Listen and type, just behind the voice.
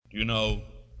you know,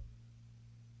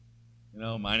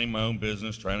 minding my own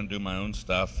business, trying to do my own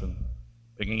stuff, and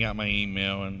picking out my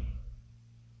email, and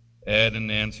Ed and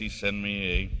Nancy send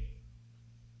me a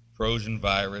Trojan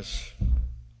virus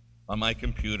on my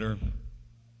computer.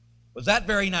 Was that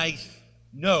very nice?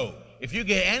 No. If you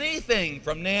get anything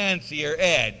from Nancy or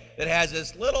Ed that has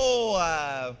this little,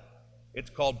 it's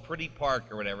called Pretty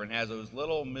Park or whatever, and has those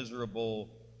little miserable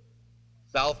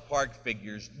South Park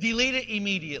figures, delete it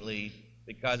immediately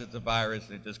because it's a virus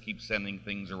and it just keeps sending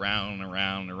things around and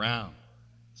around and around.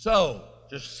 So,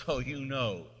 just so you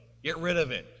know, get rid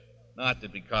of it. Not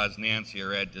that because Nancy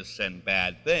or Ed just send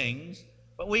bad things,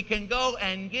 but we can go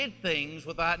and get things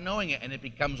without knowing it, and it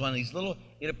becomes one of these little,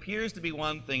 it appears to be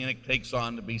one thing and it takes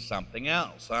on to be something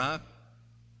else, huh?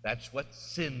 That's what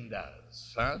sin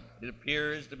does, huh? It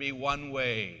appears to be one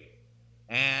way,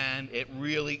 and it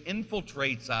really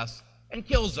infiltrates us and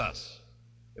kills us.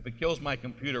 If it kills my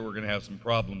computer, we're going to have some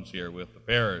problems here with the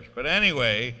parish. But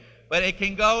anyway, but it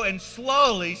can go and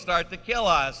slowly start to kill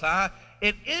us, huh?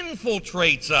 It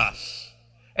infiltrates us.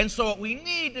 And so what we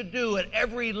need to do at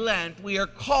every Lent, we are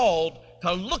called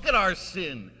to look at our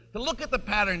sin, to look at the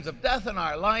patterns of death in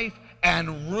our life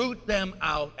and root them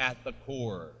out at the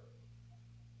core.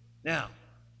 Now,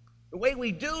 the way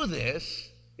we do this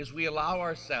is we allow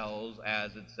ourselves,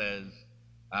 as it says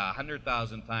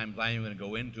 100,000 times, I'm even going to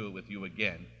go into it with you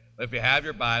again. But if you have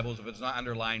your Bibles, if it's not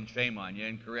underlined, shame on you.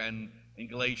 In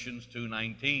Galatians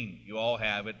 2:19, you all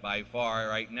have it by far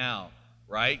right now,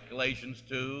 right? Galatians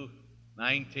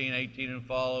 2:19, 18 and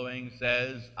following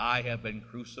says, I have been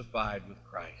crucified with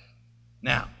Christ.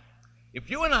 Now, if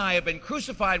you and I have been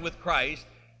crucified with Christ,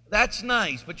 that's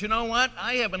nice. But you know what?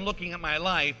 I have been looking at my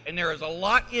life, and there is a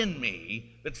lot in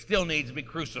me that still needs to be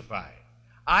crucified.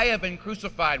 I have been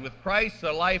crucified with Christ.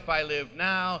 The life I live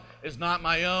now is not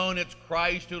my own. It's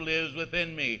Christ who lives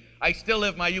within me. I still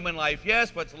live my human life,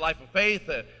 yes, but it's a life of faith,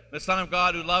 the Son of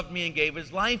God who loved me and gave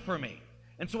his life for me.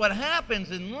 And so what happens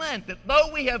in Lent, that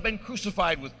though we have been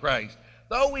crucified with Christ,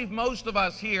 though most of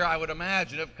us here, I would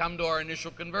imagine, have come to our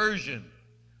initial conversion,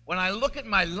 when I look at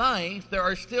my life, there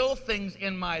are still things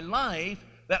in my life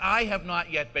that I have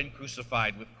not yet been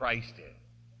crucified with Christ in.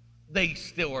 They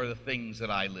still are the things that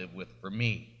I live with for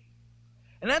me.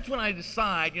 And that's when I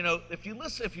decide, if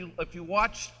you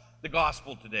watch the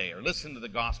gospel today, or listen to the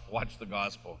gospel, watch the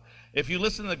gospel. If you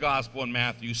listen to the gospel in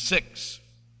Matthew 6,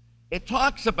 it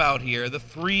talks about here the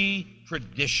three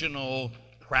traditional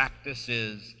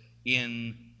practices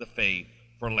in the faith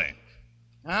for Lent.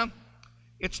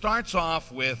 It starts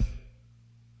off with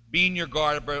being your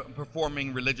guard,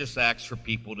 performing religious acts for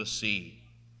people to see.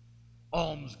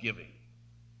 Almsgiving.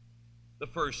 The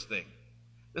first thing.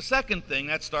 The second thing,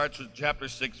 that starts with chapter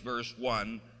 6, verse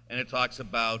 1, and it talks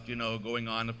about, going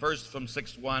on. The first, from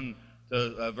 6:1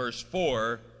 to verse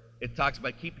 4, it talks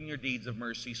about keeping your deeds of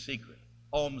mercy secret.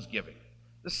 Almsgiving.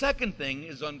 The second thing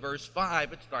is on verse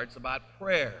 5, it starts about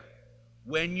prayer.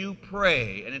 When you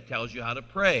pray, and it tells you how to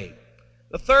pray.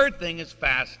 The third thing is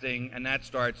fasting, and that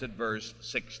starts at verse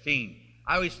 16.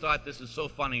 I always thought this is so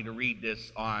funny to read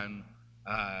this on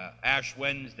Ash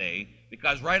Wednesday,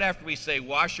 because right after we say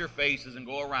wash your faces and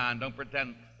go around, don't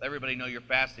pretend everybody know you're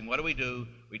fasting, what do?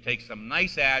 We take some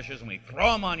nice ashes and we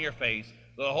throw them on your face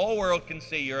so the whole world can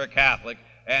see you're a Catholic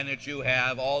and that you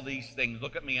have all these things.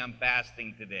 Look at me, I'm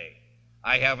fasting today.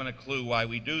 I haven't a clue why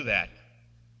we do that.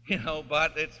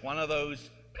 But it's one of those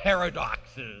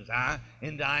paradoxes,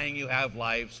 In dying you have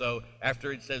life, so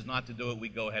after it says not to do it, we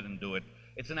go ahead and do it.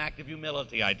 It's an act of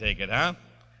humility, I take it,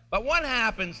 But what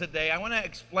happens today, I want to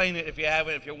explain it if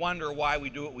you wonder why we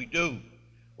do what we do.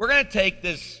 We're going to take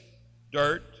this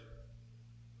dirt.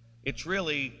 It's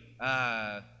really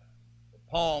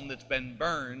palm that's been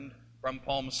burned from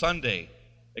Palm Sunday,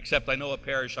 except I know a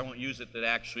parish, I won't use it, that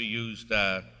actually used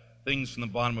things from the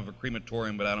bottom of a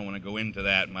crematorium, but I don't want to go into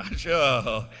that much.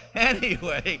 Oh,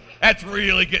 anyway, that's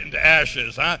really getting to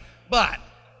ashes, But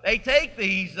they take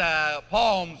these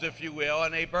palms, if you will,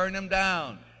 and they burn them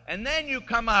down. And then you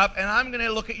come up, and I'm going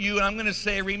to look at you, and I'm going to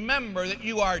say, remember that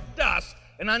you are dust,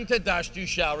 and unto dust you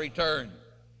shall return.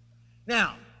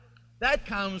 Now, that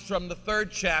comes from the 3rd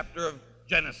chapter of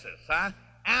Genesis,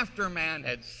 After man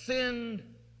had sinned,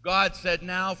 God said,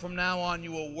 from now on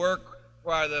you will work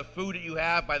for the food that you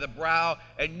have by the brow,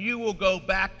 and you will go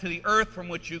back to the earth from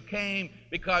which you came,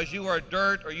 because you are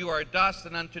dirt, or you are dust,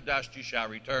 and unto dust you shall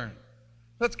return.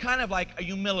 So it's kind of like a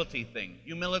humility thing.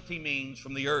 Humility means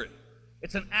from the earth.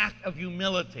 It's an act of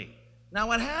humility. Now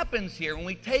what happens here, when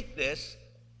we take this,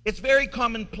 it's very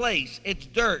commonplace. It's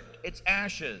dirt. It's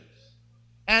ashes.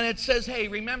 And it says, hey,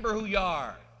 remember who you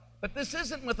are. But this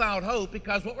isn't without hope,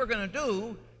 because what we're going to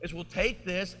do is we'll take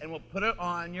this and we'll put it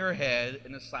on your head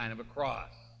in the sign of a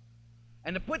cross.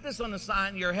 And to put this on the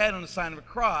sign, your head on the sign of a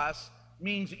cross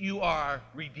means that you are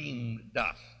redeemed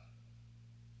dust.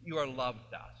 You are loved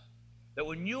dust. That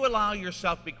when you allow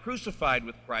yourself to be crucified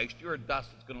with Christ, you're a dust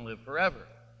that's going to live forever.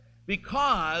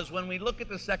 Because when we look at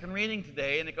the second reading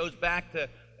today, and it goes back to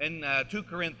in 2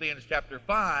 Corinthians chapter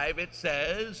 5, it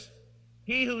says,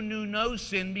 he who knew no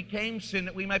sin became sin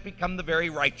that we might become the very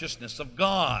righteousness of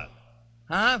God.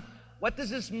 What does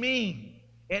this mean?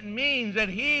 It means that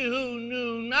he who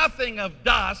knew nothing of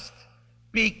dust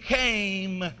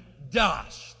became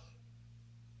dust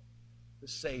to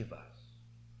save us.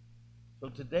 So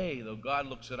today, though God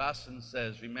looks at us and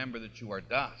says, remember that you are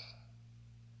dust,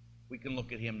 we can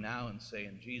look at him now and say,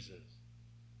 in Jesus,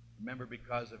 remember,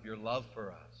 because of your love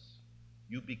for us,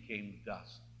 you became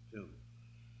dust too.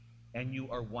 And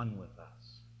you are one with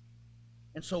us.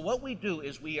 And so what we do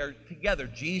is we are together.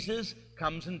 Jesus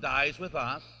comes and dies with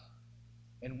us,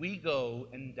 and we go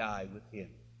and die with him.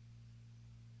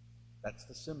 That's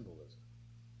the symbolism.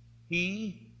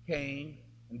 He came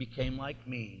and became like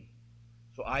me,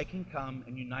 so I can come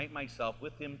and unite myself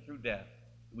with him through death.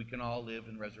 We can all live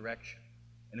in resurrection.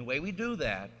 And the way we do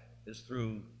that is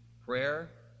through prayer,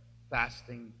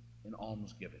 fasting, and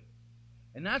almsgiving.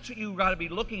 And that's what you've got to be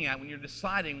looking at when you're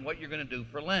deciding what you're going to do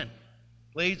for Lent.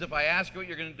 Please, if I ask you what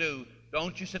you're going to do,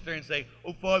 don't you sit there and say,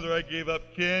 oh, Father, I gave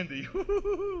up candy.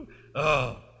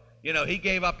 Oh, you know, he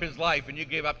gave up his life and you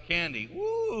gave up candy.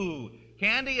 Woo!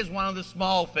 Candy is one of the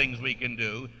small things we can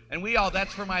do. And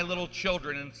that's for my little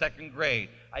children in second grade.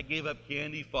 I gave up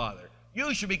candy, Father.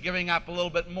 You should be giving up a little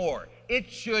bit more. It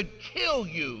should kill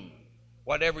you,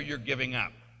 whatever you're giving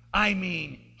up. I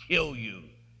mean, kill you.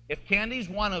 If candy's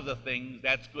one of the things,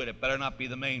 that's good. It better not be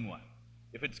the main one.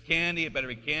 If it's candy, it better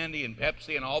be candy and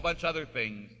Pepsi and a whole bunch of other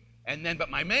things. But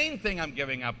my main thing I'm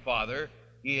giving up, Father,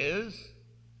 is,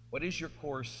 what is your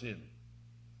core sin?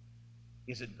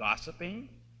 Is it gossiping?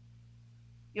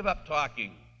 Give up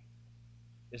talking.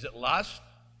 Is it lust?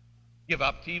 Give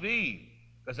up TV,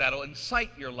 because that'll incite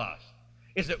your lust.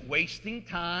 Is it wasting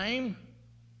time?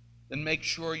 Then make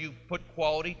sure you put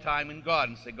quality time in God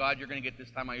and say, God, you're going to get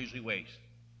this time I usually waste.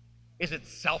 Is it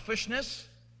selfishness?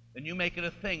 Then you make it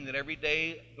a thing that every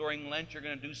day during Lent you're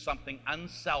going to do something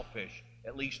unselfish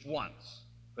at least once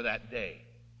for that day.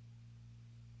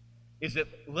 Is it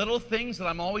little things that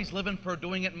I'm always living for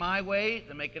doing it my way?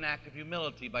 Then make an act of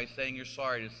humility by saying you're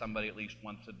sorry to somebody at least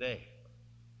once a day.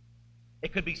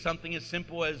 It could be something as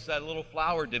simple as that little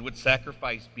flower did with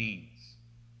sacrifice beads.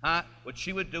 What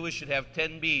she would do is she'd have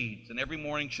 10 beads, and every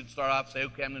morning she'd start off, say,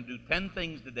 okay, I'm going to do 10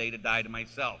 things today to die to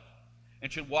myself.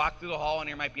 And she'd walk through the hall, and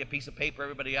there might be a piece of paper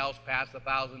everybody else passed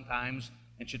 1,000 times,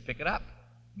 and she'd pick it up,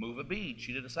 move a bead.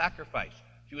 She did a sacrifice.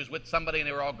 She was with somebody, and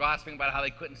they were all gossiping about how they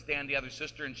couldn't stand the other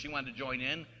sister, and she wanted to join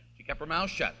in. She kept her mouth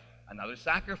shut. Another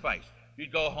sacrifice.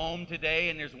 You'd go home today,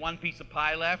 and there's one piece of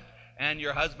pie left, and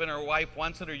your husband or wife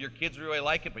wants it, or your kids really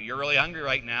like it, but you're really hungry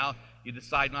right now. You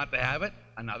decide not to have it.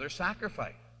 Another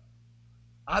sacrifice.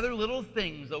 Other little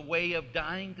things, a way of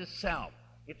dying to self.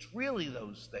 It's really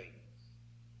those things.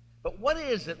 But what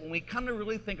is it when we come to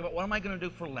really think about what am I going to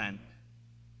do for Lent?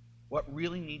 What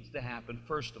really needs to happen,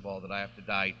 first of all, that I have to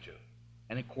die to?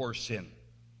 And of course, sin.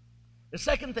 The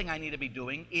second thing I need to be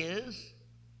doing is,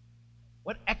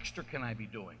 what extra can I be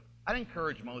doing? I'd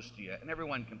encourage most of you, and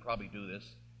everyone can probably do this,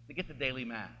 to get to daily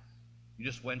Mass. You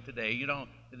just went today.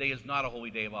 Today is not a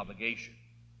holy day of obligation.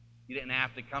 You didn't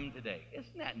have to come today.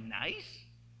 Isn't that nice?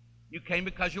 You came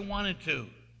because you wanted to.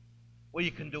 Well,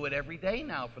 you can do it every day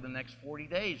now for the next 40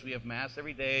 days. We have Mass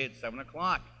every day at 7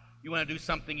 o'clock. You want to do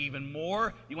something even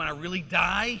more? You want to really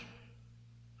die?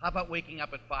 How about waking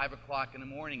up at 5 o'clock in the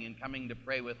morning and coming to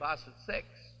pray with us at 6?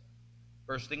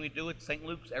 First thing we do at St.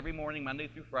 Luke's every morning, Monday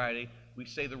through Friday, we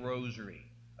say the Rosary.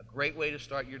 A great way to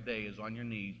start your day is on your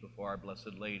knees before our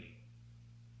Blessed Lady.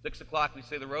 6 o'clock, we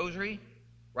say the Rosary.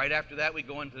 Right after that, we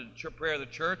go into the prayer of the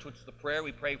church, which is the prayer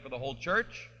we pray for the whole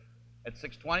church. At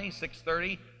 6:20,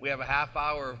 6:30, we have a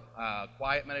half-hour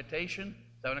quiet meditation.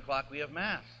 7 o'clock, we have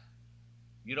Mass.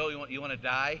 You want to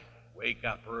die? Wake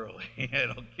up early.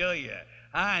 It'll kill you.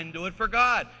 And do it for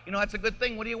God. That's a good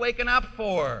thing. What are you waking up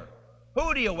for?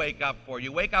 Who do you wake up for?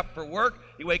 You wake up for work,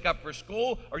 you wake up for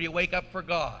school, or you wake up for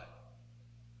God?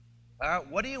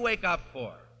 What do you wake up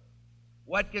for?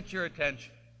 What gets your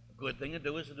attention? A good thing to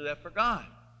do is to do that for God.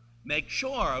 Make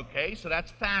sure, okay, so that's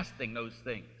fasting, those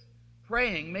things.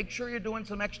 Praying, make sure you're doing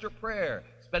some extra prayer.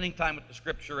 Spending time with the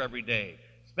Scripture every day.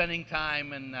 Spending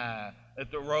time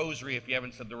at the Rosary, if you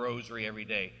haven't said the Rosary every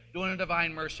day. Doing a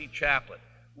Divine Mercy Chaplet.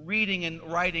 Reading and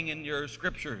writing in your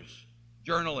Scriptures.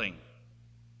 Journaling.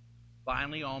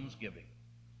 Finally, almsgiving.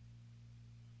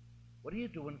 What are you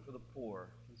doing for the poor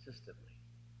consistently?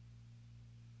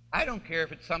 I don't care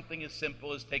if it's something as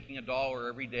simple as taking $1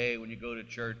 every day when you go to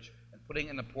church and putting it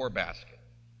in the poor basket.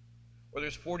 Or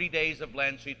there's 40 days of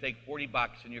Lent, so you take $40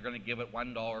 and you're going to give it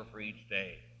 $1 for each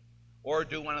day. Or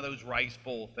do one of those rice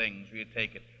bowl things where you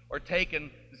take it. Or take and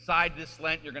decide this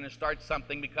Lent you're going to start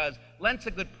something, because Lent's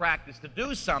a good practice to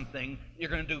do something you're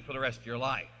going to do for the rest of your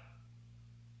life.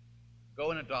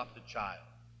 Go and adopt a child.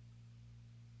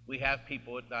 We have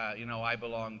people, I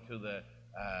belong to the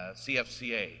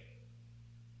CFCA.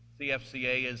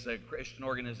 CFCA is a Christian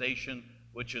organization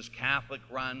which is Catholic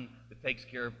run, that takes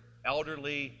care of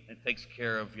elderly and takes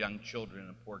care of young children in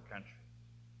a poor country.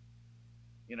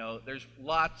 There's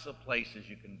lots of places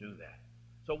you can do that.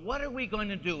 So what are we going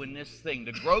to do in this thing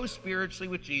to grow spiritually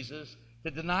with Jesus,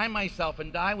 to deny myself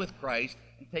and die with Christ,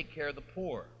 and take care of the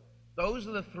poor? Those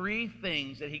are the three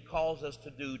things that he calls us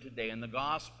to do today in the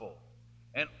gospel.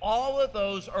 And all of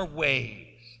those are ways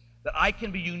that I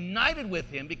can be united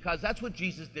with him, because that's what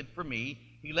Jesus did for me.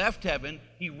 He left heaven,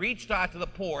 he reached out to the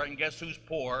poor, and guess who's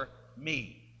poor?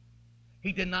 Me.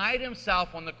 He denied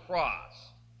himself on the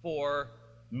cross for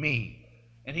me.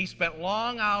 And he spent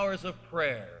long hours of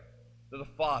prayer to the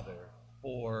Father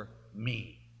for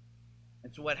me.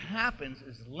 And so what happens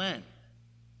is Lent,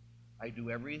 I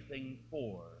do everything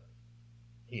for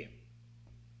him.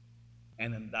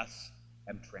 And then thus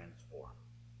am transformed.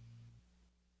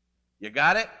 You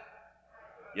got it?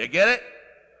 You get it?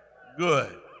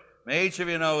 Good. May each of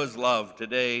you know his love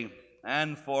today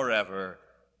and forever.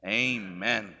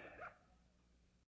 Amen.